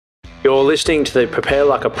You're listening to the Prepare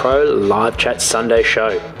Like a Pro Live Chat Sunday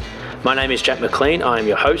show. My name is Jack McLean, I am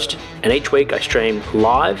your host, and each week I stream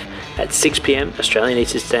live at 6 p.m. Australian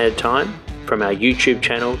Eastern Standard Time from our YouTube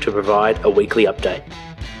channel to provide a weekly update.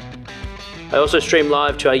 I also stream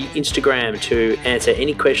live to our Instagram to answer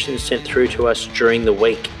any questions sent through to us during the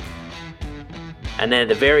week. And then at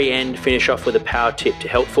the very end, finish off with a power tip to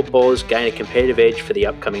help footballers gain a competitive edge for the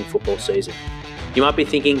upcoming football season. You might be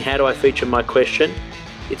thinking, how do I feature my question?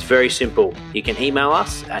 It's very simple. You can email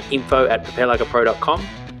us at info@preparelikeapro.com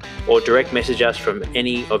or direct message us from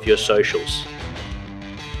any of your socials.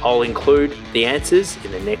 I'll include the answers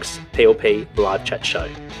in the next PLP live chat show.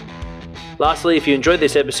 Lastly, if you enjoyed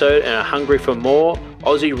this episode and are hungry for more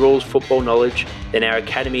Aussie rules football knowledge, then our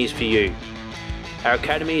academy is for you. Our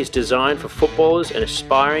academy is designed for footballers and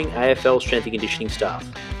aspiring AFL strength and conditioning staff.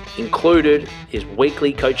 Included is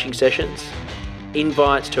weekly coaching sessions,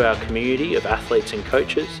 invites to our community of athletes and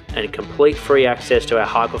coaches, and complete free access to our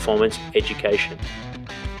high-performance education.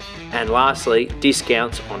 And lastly,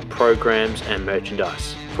 discounts on programs and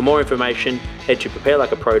merchandise. For more information, head to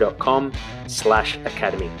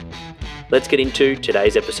preparelikeapro.com/academy. Let's get into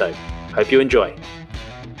today's episode. Hope you enjoy.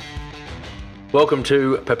 Welcome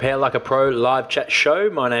to Prepare Like a Pro live chat show.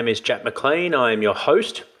 My name is Jack McLean. I am your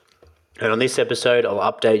host. And on this episode, I'll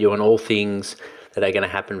update you on all things that are going to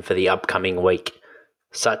happen for the upcoming week,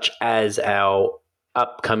 such as our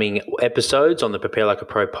upcoming episodes on the Prepare Like a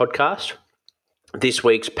Pro podcast, this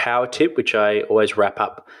week's power tip, which I always wrap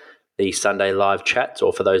up the Sunday live chats,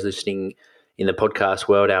 or for those listening in the podcast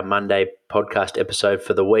world, our Monday podcast episode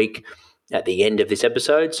for the week at the end of this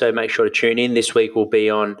episode. So make sure to tune in. This week will be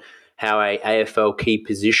on how a AFL key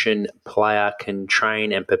position player can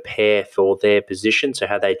train and prepare for their position, so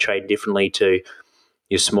how they train differently to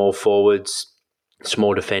your small forwards,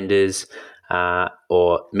 small defenders,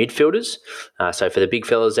 or midfielders. So for the big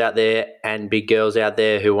fellas out there and big girls out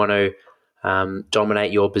there who want to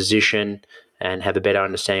dominate your position and have a better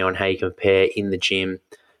understanding on how you can prepare in the gym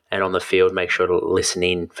and on the field, make sure to listen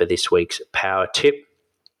in for this week's power tip.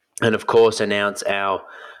 And of course, announce our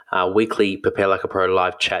weekly Prepare Like a Pro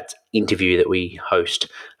live chat interview that we host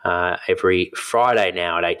every Friday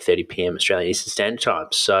now at 8:30 p.m. Australian Eastern Standard Time.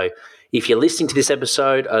 So if you're listening to this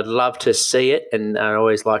episode, I'd love to see it, and I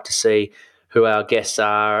always like to see who our guests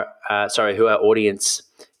are, who our audience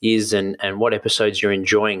is, and what episodes you're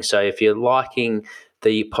enjoying. So if you're liking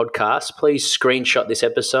the podcast, please screenshot this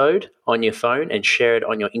episode on your phone and share it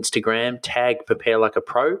on your Instagram, tag Prepare Like a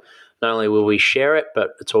Pro. Not only will we share it,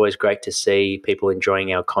 but it's always great to see people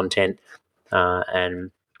enjoying our content,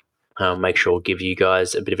 and make sure we'll give you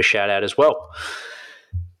guys a bit of a shout out as well.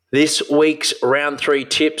 This week's round 3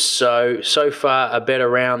 tips. So far a better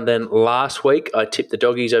round than last week. I tipped the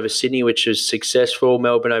Doggies over Sydney, which was successful.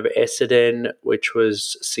 Melbourne over Essendon, which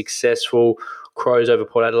was successful. Crows over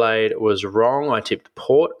Port Adelaide was wrong. I tipped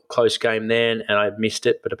Port, close game then, and I missed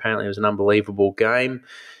it, but apparently it was an unbelievable game.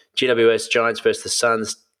 GWS Giants versus the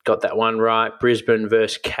Suns, got that one right. Brisbane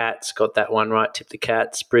versus Cats, got that one right. Tipped the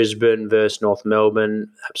Cats. Brisbane versus North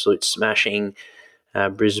Melbourne, absolute smashing.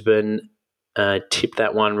 Brisbane tipped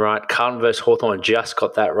that one right. Carlton versus Hawthorn, just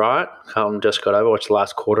got that right. Carlton just got over. Watched the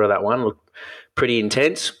last quarter of that one. Looked pretty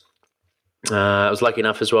intense. I was lucky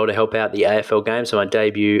enough as well to help out the AFL game, so my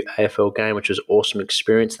debut AFL game, which was an awesome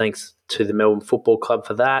experience. Thanks to the Melbourne Football Club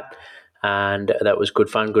for that. And that was good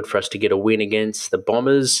fun, good for us to get a win against the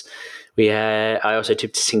Bombers. I also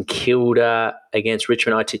tipped St Kilda against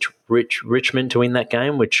Richmond. I tipped Richmond to win that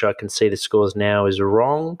game, which I can see the scores now is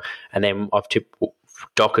wrong. And then I've tipped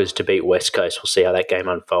Dockers to beat West Coast. We'll see how that game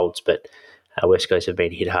unfolds. But West Coast have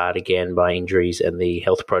been hit hard again by injuries and the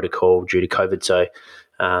health protocol due to COVID. So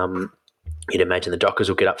you'd imagine the Dockers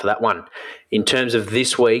will get up for that one. In terms of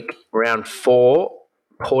this week, round 4,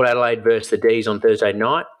 Port Adelaide versus the D's on Thursday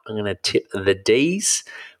night. I'm going to tip the D's.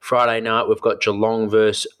 Friday night, we've got Geelong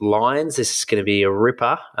versus Lions. This is going to be a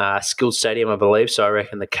ripper. Skilled Stadium, I believe, so I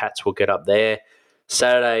reckon the Cats will get up there.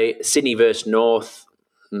 Saturday, Sydney versus North.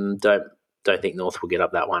 Don't think North will get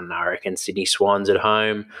up that one. I reckon Sydney Swans at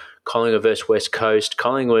home. Collingwood versus West Coast.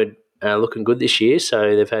 Collingwood looking good this year,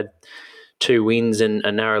 so they've had 2 wins and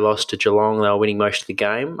a narrow loss to Geelong. They were winning most of the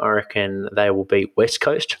game. I reckon they will beat West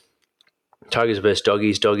Coast. Tigers versus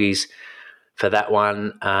Doggies. Doggies for that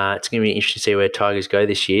one. It's going to be interesting to see where Tigers go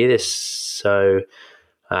this year.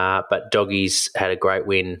 But Doggies had a great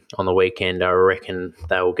win on the weekend. I reckon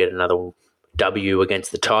they will get another W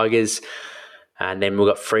against the Tigers. And then we've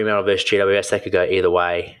got Fremantle versus GWS. They could go either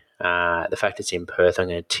way. The fact it's in Perth, I'm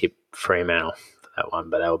going to tip Fremantle that one,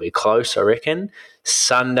 but that will be close, I reckon.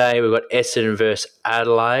 Sunday, we've got Essendon versus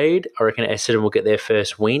Adelaide. I reckon Essendon will get their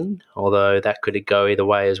first win, although that could go either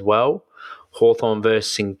way as well. Hawthorn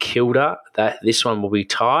versus St Kilda. This one will be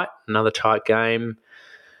tight, another tight game.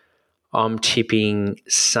 I'm tipping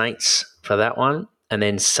Saints for that one. And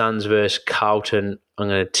then Suns versus Carlton, I'm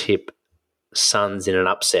going to tip Suns in an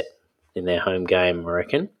upset in their home game, I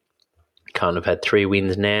reckon. Kind of had 3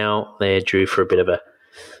 wins now. They're due for a bit of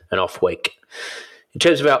an off week. In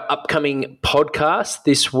terms of our upcoming podcast,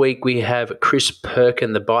 this week we have Chris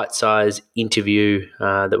Perkin, the bite-size interview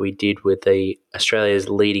that we did with the Australia's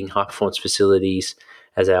leading high-performance facilities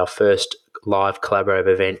as our first live collaborative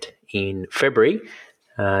event in February.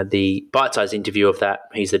 The bite-size interview of that,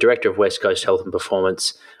 he's the Director of West Coast Health and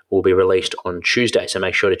Performance, will be released on Tuesday, so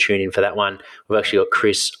make sure to tune in for that one. We've actually got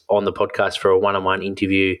Chris on the podcast for a one-on-one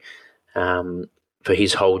interview for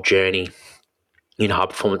his whole journey in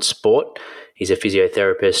high-performance sport. He's a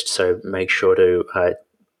physiotherapist, so make sure to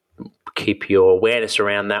keep your awareness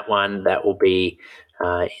around that one. That will be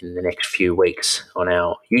in the next few weeks on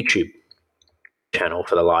our YouTube channel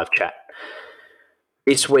for the live chat.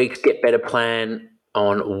 This week's Get Better plan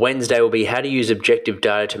on Wednesday will be how to use objective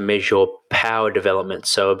data to measure power development.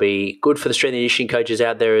 So it'll be good for the strength and conditioning coaches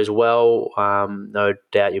out there as well. No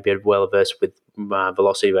doubt you'll be well versed with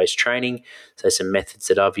velocity-based training. So some methods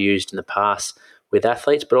that I've used in the past with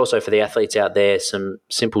athletes, but also for the athletes out there, some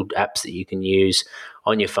simple apps that you can use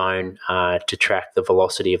on your phone to track the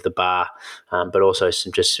velocity of the bar, but also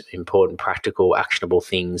some just important, practical, actionable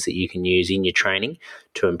things that you can use in your training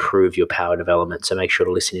to improve your power development. So make sure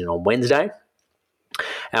to listen in on Wednesday.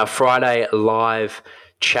 Our Friday live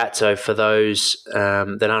chat, so for those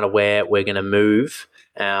that aren't aware, we're going to move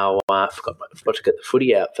our forgot to get the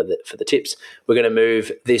footy out for the tips. We're going to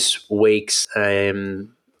move this week's and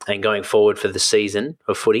going forward for the season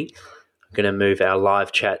of footy. We're going to move our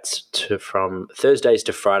live chats from Thursdays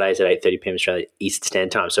to Fridays at 8:30 p.m. Australia Eastern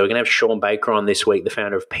Standard Time. So we're going to have Sean Baker on this week, the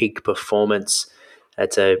founder of Peak Performance.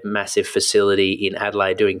 That's a massive facility in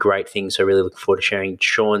Adelaide doing great things. So really looking forward to sharing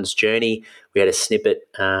Sean's journey. We had a snippet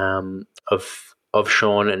of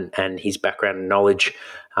Sean and his background and knowledge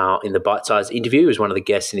in the bite-size interview. He was one of the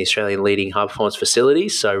guests in the Australian leading high-performance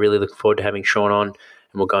facilities. So really looking forward to having Sean on, and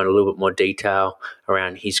we'll go into a little bit more detail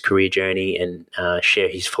around his career journey and share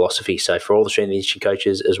his philosophy. So for all the strength and conditioning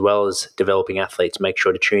coaches as well as developing athletes, make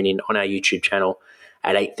sure to tune in on our YouTube channel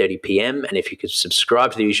at 8:30 p.m. And if you could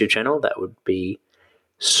subscribe to the YouTube channel, that would be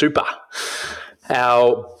super.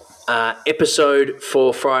 Our episode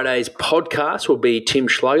for Friday's podcast will be Tim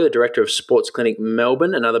Schlager, the Director of Sports Clinic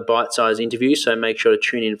Melbourne, another bite-size interview, so make sure to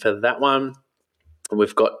tune in for that one. And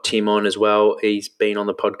we've got Tim on as well. He's been on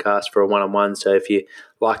the podcast for a one-on-one, so if you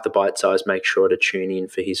like the bite-size, make sure to tune in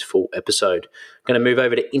for his full episode. I'm going to move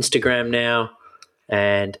over to Instagram now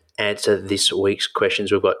and answer this week's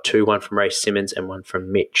questions. We've got 2, one from Ray Simmons and one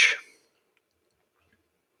from Mitch.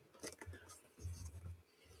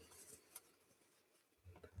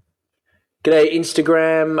 G'day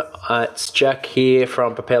Instagram, it's Jack here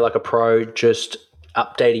from Prepare Like a Pro, just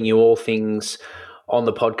updating you all things on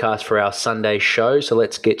the podcast for our Sunday show. So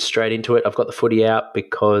let's get straight into it. I've got the footy out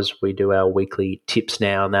because we do our weekly tips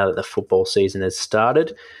now that the football season has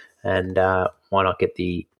started, and why not get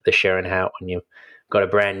the Sharon out when you've got a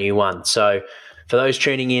brand new one. So for those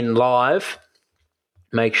tuning in live,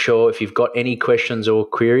 make sure if you've got any questions or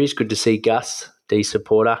queries, good to see Gus, D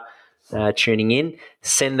supporter, tuning in,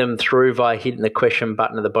 send them through via hitting the question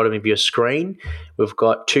button at the bottom of your screen. We've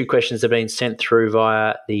got 2 questions that have been sent through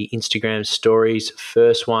via the Instagram stories.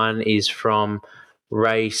 First one is from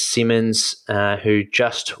Ray Simmons, who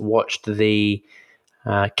just watched the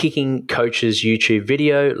Kicking Coaches YouTube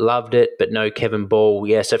video, loved it, but no Kevin Ball.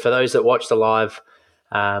 Yeah, so for those that watched the live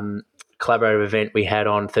collaborative event we had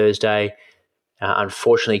on Thursday,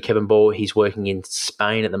 unfortunately, Kevin Ball, he's working in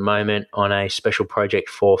Spain at the moment on a special project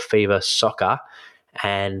for FIFA Soccer,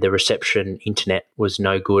 and the reception internet was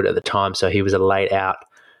no good at the time, so he was a late out,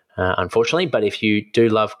 unfortunately. But if you do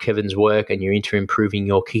love Kevin's work and you're into improving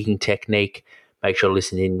your kicking technique, make sure to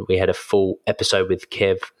listen in. We had a full episode with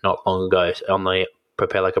Kev not long ago on the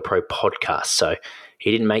Prepare Like a Pro podcast. So he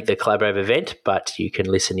didn't make the collaborative event, but you can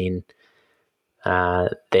listen in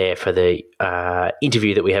there for the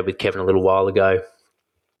interview that we had with Kevin a little while ago,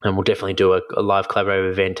 and we'll definitely do a live collaborative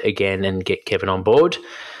event again and get Kevin on board.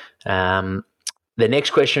 The next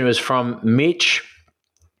question was from Mitch.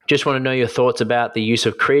 Just want to know your thoughts about the use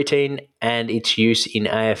of creatine and its use in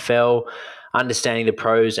AFL, understanding the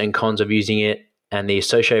pros and cons of using it and the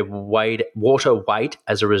associated water weight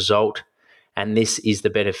as a result, and this is the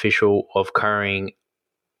beneficial of carrying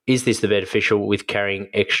Is this the beneficial with carrying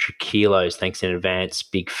extra kilos? Thanks in advance.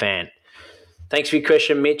 Big fan. Thanks for your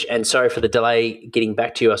question, Mitch, and sorry for the delay getting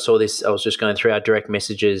back to you. I saw this. I was just going through our direct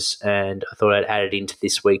messages, and I thought I'd add it into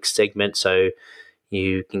this week's segment so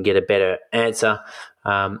you can get a better answer.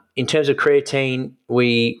 In terms of creatine,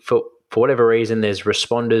 for whatever reason, there's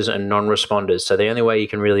responders and non-responders. So the only way you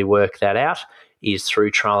can really work that out is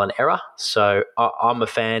through trial and error. So I'm a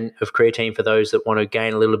fan of creatine for those that want to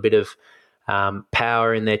gain a little bit of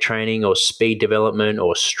power in their training or speed development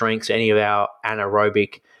or strengths, any of our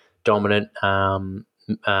anaerobic dominant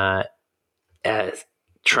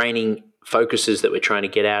training focuses that we're trying to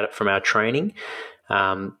get out from our training,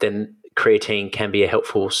 then creatine can be a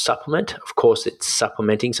helpful supplement. Of course, it's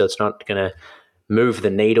supplementing, so it's not going to move the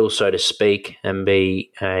needle, so to speak, and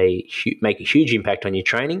make a huge impact on your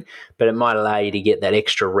training, but it might allow you to get that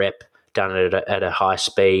extra rep done at a high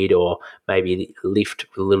speed, or maybe lift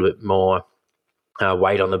a little bit more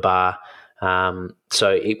weight on the bar. So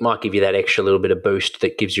it might give you that extra little bit of boost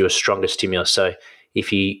that gives you a stronger stimulus. So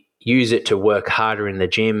if you use it to work harder in the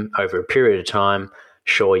gym over a period of time,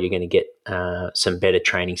 sure, you're going to get some better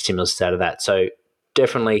training stimulus out of that. So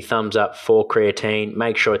definitely thumbs up for creatine.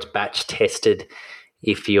 Make sure it's batch tested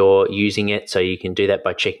if you're using it. So you can do that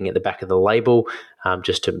by checking at the back of the label,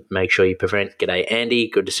 just to make sure you prevent. G'day, Andy.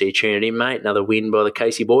 Good to see you tuning in, mate. Another win by the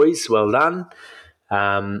Casey boys. Well done.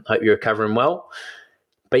 Hope you're recovering well.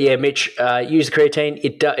 But yeah, Mitch, use the creatine.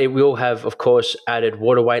 It will have, of course, added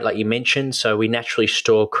water weight, like you mentioned. So we naturally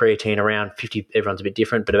store creatine around 50. Everyone's a bit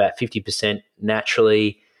different, but about 50%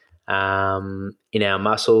 naturally in our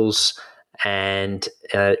muscles. And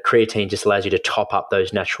creatine just allows you to top up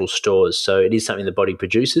those natural stores. So it is something the body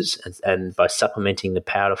produces, and by supplementing the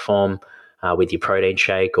powder form with your protein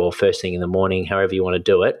shake or first thing in the morning, however you want to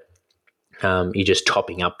do it, you're just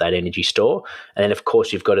topping up that energy store. And then, of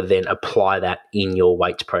course, you've got to then apply that in your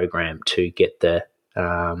weights program to get the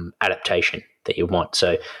adaptation that you want.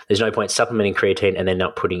 So there's no point supplementing creatine and then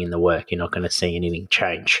not putting in the work. You're not going to see anything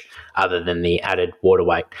change other than the added water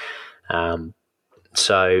weight.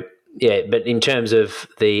 Yeah, but in terms of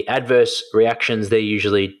the adverse reactions, they're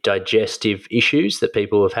usually digestive issues that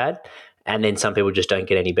people have had. And then some people just don't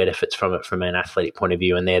get any benefits from it from an athletic point of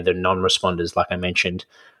view. And they're the non-responders, like I mentioned.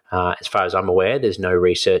 As far as I'm aware, there's no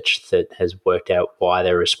research that has worked out why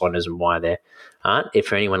they're responders and why they aren't. If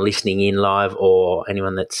for anyone listening in live or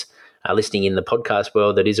anyone that's listening in the podcast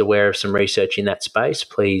world that is aware of some research in that space,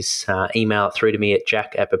 please email it through to me at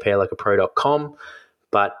jack@preparelikeapro.com.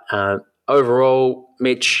 But overall,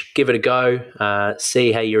 Mitch, give it a go.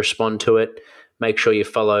 See how you respond to it. Make sure you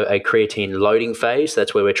follow a creatine loading phase.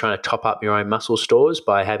 That's where we're trying to top up your own muscle stores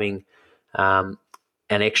by having an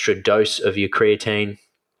extra dose of your creatine.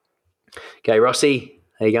 Okay, Rossi,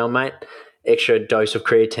 how you going, mate? Extra dose of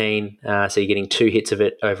creatine. So you're getting 2 hits of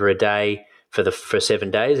it over a day for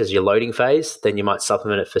 7 days as your loading phase. Then you might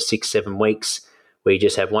supplement it for 6-7 weeks where you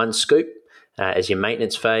just have 1 scoop as your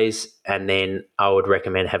maintenance phase. And then I would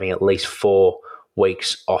recommend having at least 4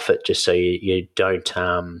 weeks off it, just so you don't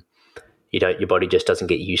your body just doesn't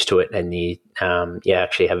get used to it, and you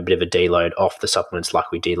actually have a bit of a deload off the supplements, like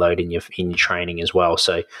we deload in your training as well.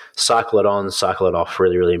 So cycle it on, cycle it off,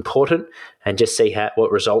 really, really important, and just see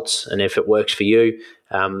what results and if it works for you.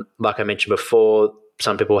 Like I mentioned before,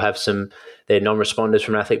 some people have they're non-responders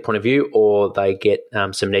from an athlete point of view, or they get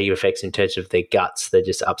some negative effects in terms of their guts that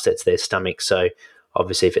just upsets their stomach. So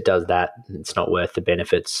obviously if it does that, it's not worth the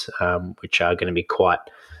benefits, which are going to be quite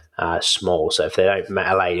small. So if they don't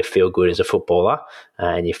allow you to feel good as a footballer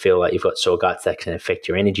and you feel like you've got sore guts, that can affect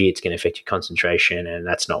your energy, it's going to affect your concentration, and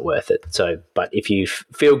that's not worth it. So, but if you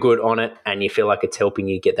feel good on it and you feel like it's helping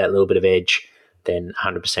you get that little bit of edge, then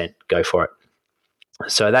 100% go for it.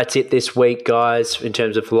 So that's it this week, guys, in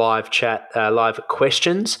terms of live chat, live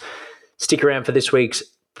questions. Stick around for this week's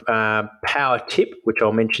power tip, which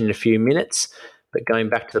I'll mention in a few minutes. But going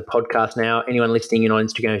back to the podcast now, anyone listening in on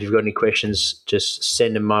Instagram, if you've got any questions, just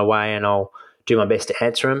send them my way and I'll do my best to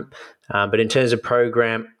answer them. But in terms of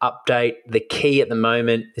program update, the key at the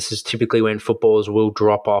moment, this is typically when footballers will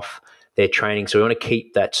drop off their training. So we want to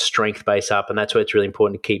keep that strength base up, and that's where it's really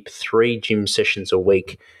important to keep 3 gym sessions a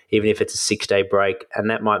week, even if it's a 6-day break. And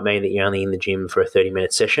that might mean that you're only in the gym for a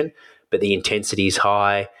 30-minute session, but the intensity is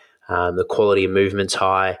high, the quality of movement's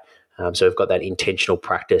high. So we've got that intentional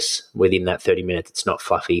practice within that 30 minutes. It's not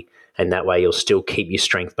fluffy. And that way you'll still keep your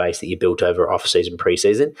strength base that you built over off-season,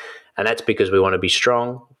 pre-season. And that's because we want to be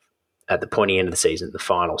strong at the pointy end of the season, the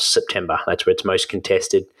finals, September. That's where it's most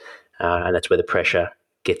contested, and that's where the pressure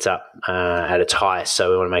gets up at its highest. So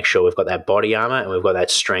we want to make sure we've got that body armor and we've got that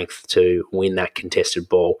strength to win that contested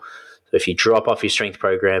ball. So if you drop off your strength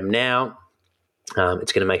program now,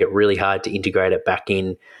 it's going to make it really hard to integrate it back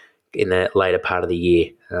in the later part of the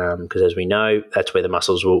year, because as we know, that's where the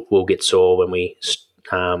muscles will get sore when we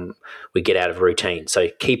get out of a routine. So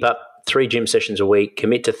keep up 3 gym sessions a week,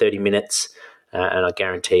 commit to 30 minutes, and I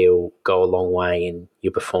guarantee it'll go a long way in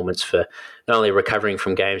your performance for not only recovering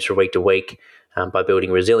from games from week to week by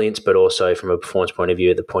building resilience, but also from a performance point of view,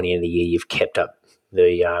 at the point of the year, you've kept up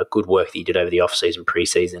the good work that you did over the off-season,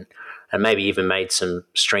 pre-season, and maybe even made some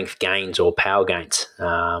strength gains or power gains.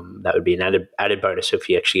 That would be an added bonus if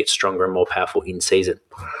you actually get stronger and more powerful in season,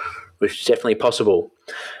 which is definitely possible.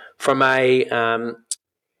 From a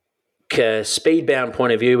speed-bound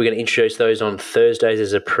point of view, we're going to introduce those on Thursdays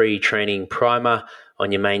as a pre-training primer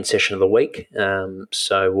on your main session of the week.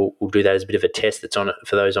 So we'll do that as a bit of a test that's on it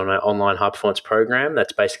for those on our online high-performance program.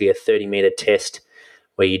 That's basically a 30-meter test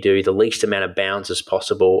where you do the least amount of bounds as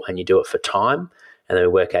possible and you do it for time, and then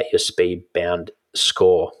we work out your speed-bound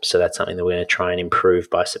score. So that's something that we're going to try and improve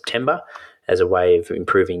by September as a way of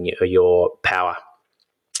improving your power.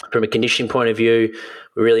 From a conditioning point of view,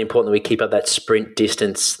 really important that we keep up that sprint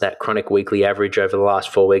distance, that chronic weekly average over the last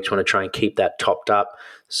 4 weeks. We want to try and keep that topped up.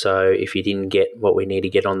 So if you didn't get what we need to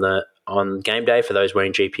get on game day, for those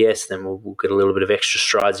wearing GPS, then we'll get a little bit of extra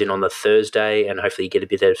strides in on the Thursday, and hopefully you get a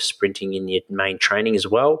bit of sprinting in your main training as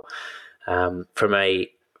well. From a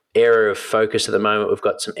area of focus at the moment, we've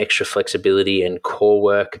got some extra flexibility and core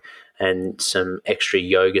work and some extra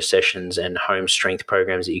yoga sessions and home strength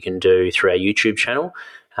programs that you can do through our YouTube channel.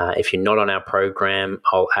 If you're not on our program,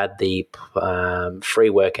 I'll add the free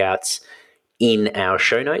workouts in our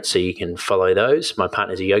show notes so you can follow those. My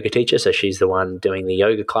partner's a yoga teacher, so she's the one doing the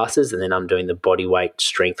yoga classes, and then I'm doing the body weight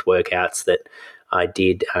strength workouts that I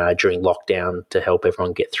did during lockdown to help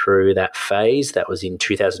everyone get through that phase. That was in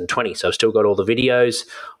 2020. So I've still got all the videos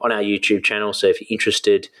on our YouTube channel. So if you're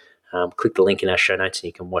interested, click the link in our show notes and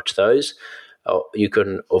you can watch those. You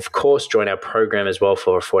can, of course, join our program as well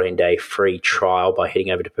for a 14-day free trial by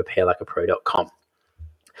heading over to preparelikeapro.com.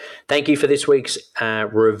 Thank you for this week's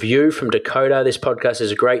review from Dakota. This podcast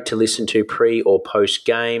is great to listen to pre or post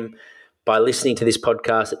game. By listening to this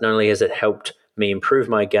podcast, not only has it helped me improve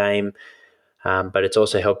my game, but it's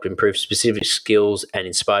also helped improve specific skills and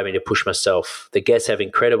inspire me to push myself. The guests have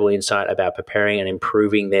incredible insight about preparing and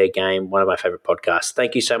improving their game. One of my favorite podcasts.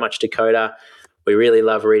 Thank you so much, Dakota. We really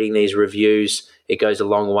love reading these reviews. It goes a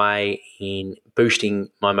long way in boosting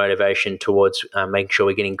my motivation towards making sure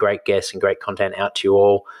we're getting great guests and great content out to you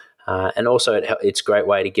all. And also it's a great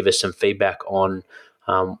way to give us some feedback on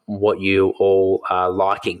what you all are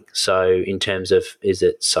liking. So in terms of, is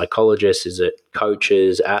it psychologists, is it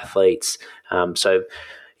coaches, athletes? So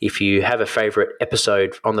if you have a favorite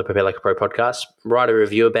episode on the Prepare Like a Pro podcast, write a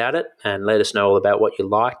review about it and let us know all about what you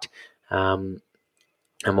liked. And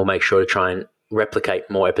we'll make sure to try and replicate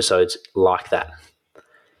more episodes like that.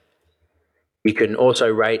 You can also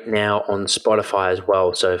rate now on Spotify as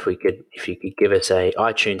well. So if you could give us a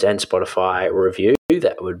iTunes and Spotify review,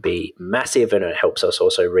 that would be massive, and it helps us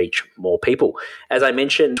also reach more people. As I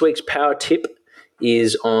mentioned, this week's power tip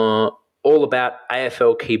is all about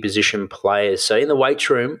AFL key position players. So in the weights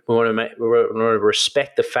room, we want to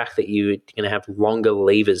respect the fact that you're going to have longer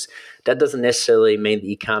levers. That doesn't necessarily mean that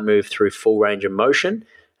you can't move through full range of motion,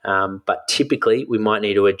 but typically we might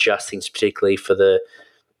need to adjust things, particularly for the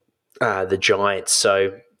giants.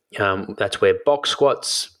 So that's where box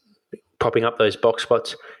squats, propping up those box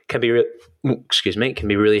squats can be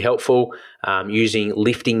really helpful. Using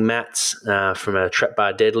lifting mats from a trap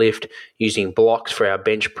bar deadlift, using blocks for our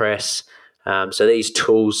bench press. So these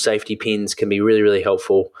tools, safety pins, can be really, really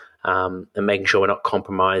helpful, and making sure we're not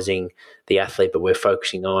compromising the athlete, but we're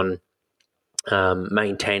focusing on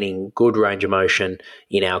maintaining good range of motion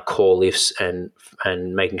in our core lifts and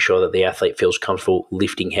making sure that the athlete feels comfortable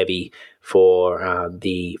lifting heavy for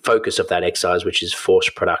the focus of that exercise, which is force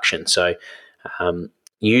production. So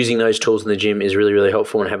using those tools in the gym is really, really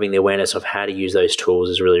helpful, and having the awareness of how to use those tools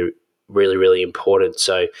is really, really, really important.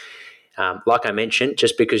 So like I mentioned,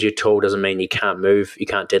 just because you're tall doesn't mean you can't move, you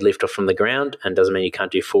can't deadlift off from the ground, and doesn't mean you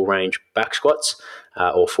can't do full range back squats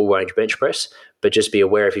or full range bench press. But just be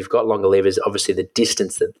aware, if you've got longer levers, obviously the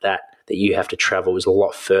distance that you have to travel is a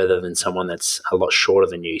lot further than someone that's a lot shorter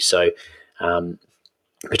than you. So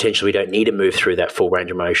potentially we don't need to move through that full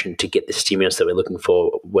range of motion to get the stimulus that we're looking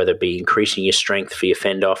for, whether it be increasing your strength for your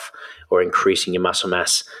fend off or increasing your muscle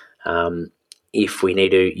mass. If we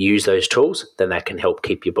need to use those tools, then that can help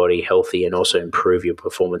keep your body healthy and also improve your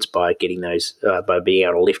performance by getting those, by being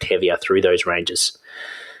able to lift heavier through those ranges.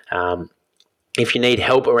 If you need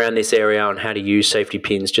help around this area on how to use safety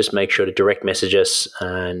pins, just make sure to direct message us,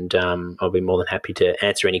 and I'll be more than happy to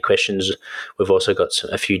answer any questions. We've also got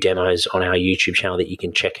a few demos on our YouTube channel that you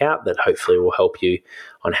can check out that hopefully will help you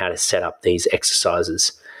on how to set up these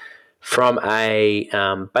exercises. From a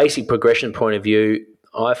basic progression point of view,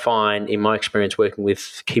 I find in my experience working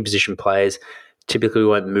with key position players, typically we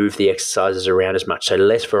won't move the exercises around as much, so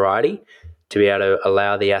less variety to be able to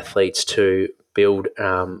allow the athletes to build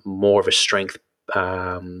more of a strength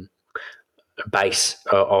base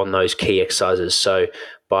on those key exercises. So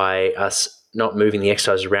by us not moving the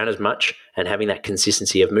exercises around as much and having that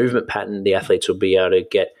consistency of movement pattern, the athletes will be able to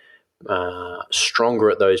get stronger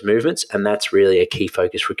at those movements, and that's really a key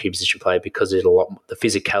focus for a key position player because there's the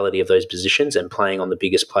physicality of those positions and playing on the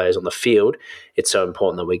biggest players on the field. It's so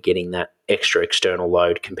important that we're getting that extra external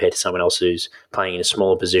load compared to someone else who's playing in a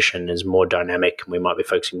smaller position, is more dynamic, and we might be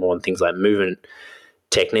focusing more on things like movement,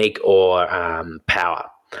 technique, or power.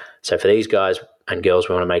 So for these guys and girls,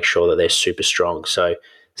 we want to make sure that they're super strong. So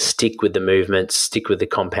stick with the movements, stick with the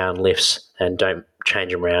compound lifts, and don't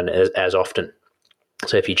change them around as often.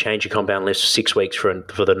 So if you change your compound lifts 6 weeks for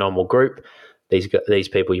the normal group, these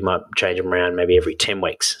people, you might change them around maybe every 10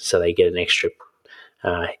 weeks, so they get an extra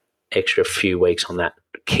few weeks on that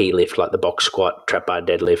key lift, like the box squat, trap bar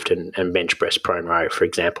deadlift, and bench press prone row, for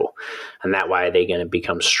example. And that way they're going to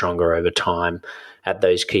become stronger over time at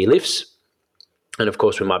those key lifts. And of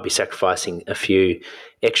course, we might be sacrificing a few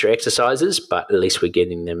extra exercises, but at least we're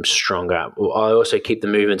getting them stronger. I also keep the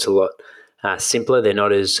movements a lot simpler. They're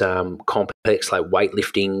not as complex like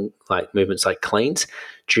weightlifting, like movements like cleans.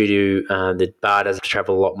 Due to the bar does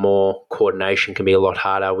travel a lot more, coordination can be a lot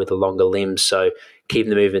harder with the longer limbs. So keeping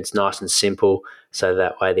the movements nice and simple, so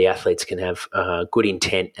that way the athletes can have good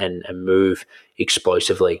intent and move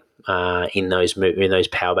explosively in those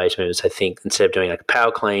power-based movements. I think instead of doing like a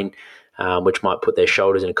power clean, which might put their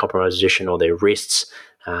shoulders in a compromised position, or their wrists,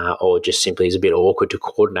 or just simply is a bit awkward to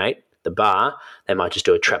coordinate the bar, they might just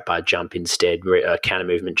do a trap bar jump instead, a counter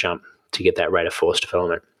movement jump, to get that rate of force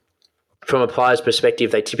development. From a player's perspective,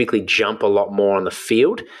 they typically jump a lot more on the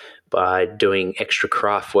field by doing extra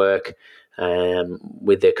craft work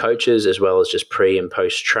with their coaches, as well as just pre and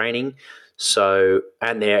post training. So,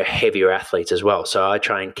 and they're heavier athletes as well. So I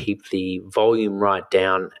try and keep the volume right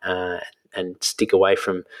down and stick away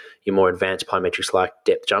from your more advanced plyometrics like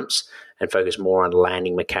depth jumps, and focus more on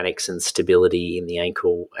landing mechanics and stability in the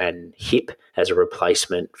ankle and hip as a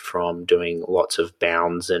replacement from doing lots of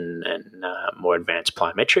bounds and more advanced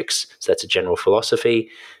plyometrics. So that's a general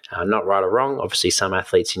philosophy, not right or wrong. Obviously, some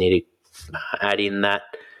athletes you need to add in that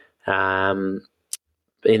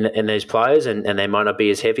in those players, and they might not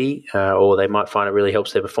be as heavy, or they might find it really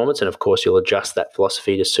helps their performance. And of course, you'll adjust that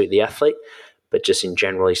philosophy to suit the athlete. But just in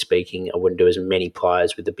generally speaking, I wouldn't do as many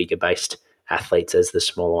pliers with the bigger based athletes as the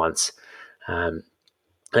smaller ones.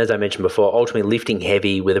 As I mentioned before, ultimately lifting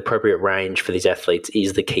heavy with appropriate range for these athletes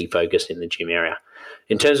is the key focus in the gym area.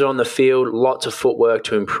 In terms of on the field, lots of footwork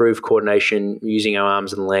to improve coordination, using our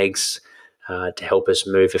arms and legs to help us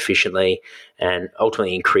move efficiently, and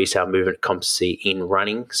ultimately increase our movement competency in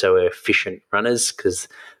running. So we're efficient runners because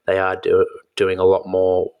they are doing a lot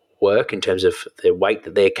more work in terms of the weight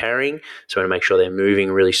that they're carrying. So we want to make sure they're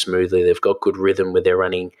moving really smoothly. They've got good rhythm with their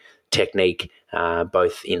running technique,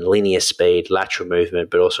 both in linear speed, lateral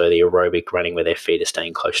movement, but also the aerobic running where their feet are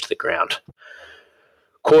staying close to the ground.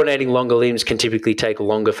 Coordinating longer limbs can typically take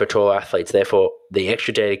longer for tall athletes. Therefore, the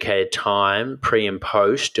extra dedicated time pre and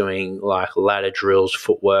post doing like ladder drills,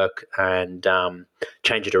 footwork, and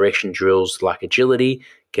change of direction drills like agility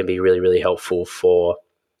can be really, really helpful for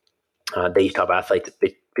these type of athletes,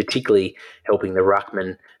 particularly helping the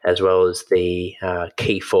ruckman as well as the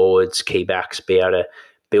key forwards, key backs be able to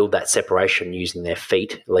build that separation using their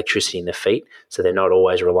feet, electricity in their feet, so they're not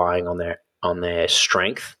always relying on their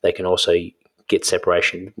strength. They can also get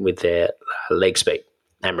separation with their leg speed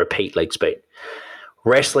and repeat leg speed.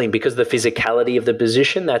 Wrestling, because of the physicality of the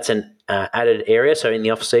position, that's an added area. So in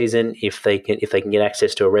the off season, if they can get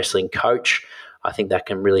access to a wrestling coach, I think that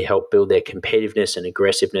can really help build their competitiveness and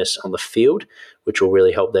aggressiveness on the field, which will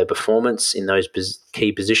really help their performance in those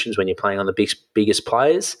key positions when you're playing on the biggest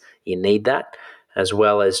players. You need that, as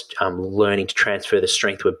well as learning to transfer the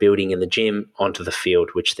strength we're building in the gym onto the field,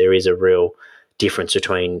 which there is a real difference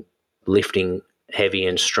between lifting heavy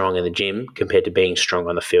and strong in the gym compared to being strong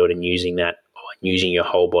on the field, and using your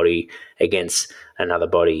whole body against another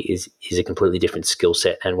body is a completely different skill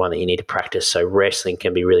set, and one that you need to practice. So wrestling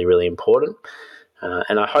can be really, really important.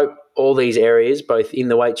 And I hope all these areas, both in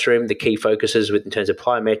the weights room, the key focuses in terms of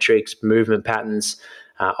plyometrics, movement patterns,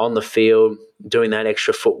 on the field, doing that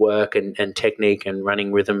extra footwork and technique and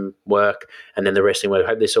running rhythm work, and then the wrestling work. I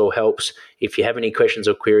hope this all helps. If you have any questions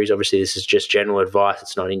or queries, obviously this is just general advice.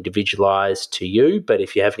 It's not individualized to you, but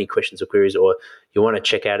if you have any questions or queries, or you want to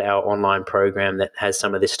check out our online program that has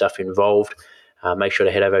some of this stuff involved, make sure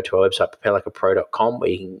to head over to our website, preparelikeapro.com, where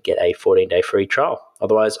you can get a 14-day free trial.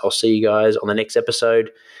 Otherwise, I'll see you guys on the next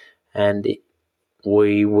episode, and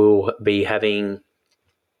we will be having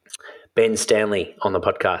Ben Stanley on the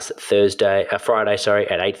podcast Friday at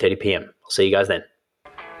 8:30 p.m. I'll see you guys then.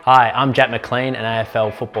 Hi, I'm Jack McLean, an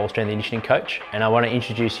AFL football strength and conditioning coach, and I want to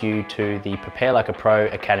introduce you to the Prepare Like a Pro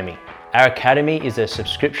Academy. Our academy is a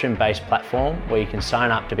subscription-based platform where you can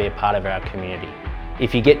sign up to be a part of our community.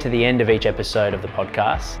 If you get to the end of each episode of the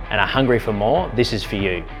podcast and are hungry for more, this is for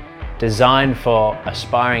you. Designed for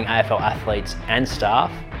aspiring AFL athletes and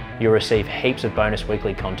staff, you'll receive heaps of bonus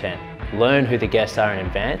weekly content, learn who the guests are in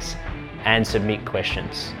advance, and submit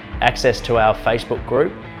questions. Access to our Facebook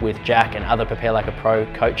group with Jack and other Prepare Like a Pro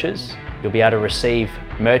coaches. You'll be able to receive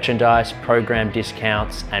merchandise, program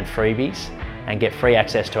discounts and freebies, and get free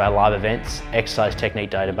access to our live events, exercise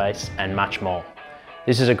technique database, and much more.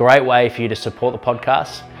 This is a great way for you to support the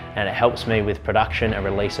podcast, and it helps me with production and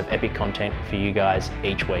release of epic content for you guys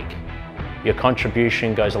each week. Your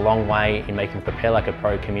contribution goes a long way in making the Prepare Like a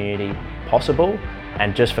Pro community possible,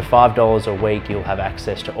 and just for $5 a week, you'll have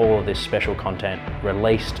access to all of this special content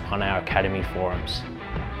released on our Academy forums.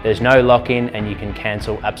 There's no lock-in and you can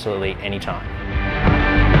cancel absolutely anytime.